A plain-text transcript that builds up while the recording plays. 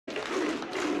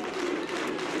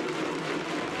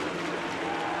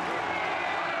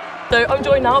So I'm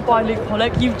joined now by Luke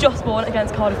Pollock. You've just won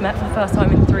against Cardiff Met for the first time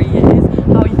in 3 years.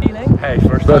 How are you feeling? Hey,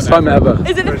 first time ever.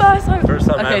 Is it the first time? First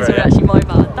time okay, ever. so actually my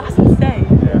bad. That's insane.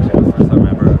 Yeah, first time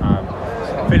ever.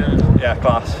 Feeling,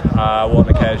 class. What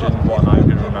an occasion, what a night. I'm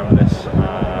going to remember this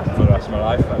for the rest of my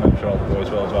life, and I'm sure all the boys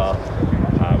will as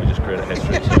well. We just created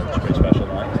history, so it's a pretty special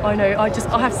night. I know, I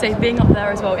have to say, being up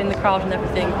there as well in the crowd and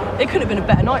everything, it couldn't have been a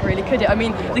better night really, could it? I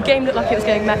mean, the game looked like it was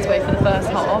going Met's way for the first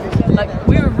half. Like,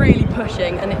 we were really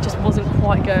pushing and it just wasn't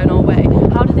quite going our way.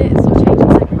 How did it sort of change in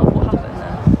the second half? What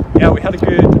happened there? Yeah, we had a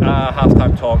good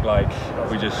half-time talk, like,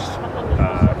 we just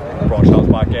brought ourselves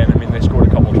back in. I mean, they scored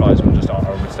a couple of tries and just our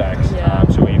own mistakes, yeah.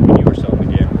 So we knew we were still in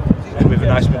the game. And we have a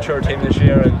nice mature team this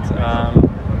year, and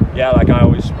yeah, like I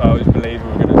always believed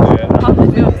we were going to do it. How did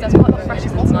it feel? Because there's quite a lot of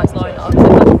freshness in tonight's lineup. So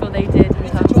how do you feel they did in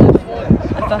terms of the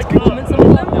first performance of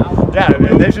them?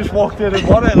 Yeah, they just walked in and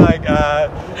won it. Like,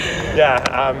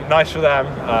 nice for them.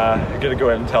 Gonna go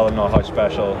in and tell them how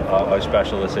special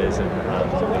this is, and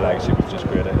the legacy was just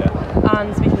created. Yeah.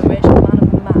 And speaking of which, man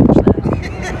of the match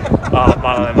then.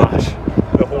 Man of the match.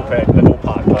 The whole pack.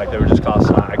 Like, they were just class.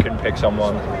 I couldn't pick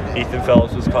someone. Ethan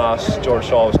Phillips was class. George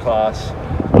Shaw was class.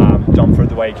 Dumford,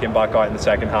 the way he came back out in the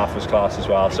second half, was class as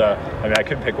well. So, I mean, I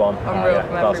couldn't pick one. Unreal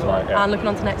from everyone. Tonight, yeah. And looking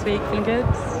on to next week, feeling good?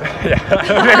 Yeah,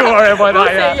 don't worry about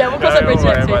that. We'll cross that bridge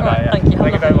next week. Right, thank you.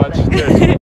 Thank you very much.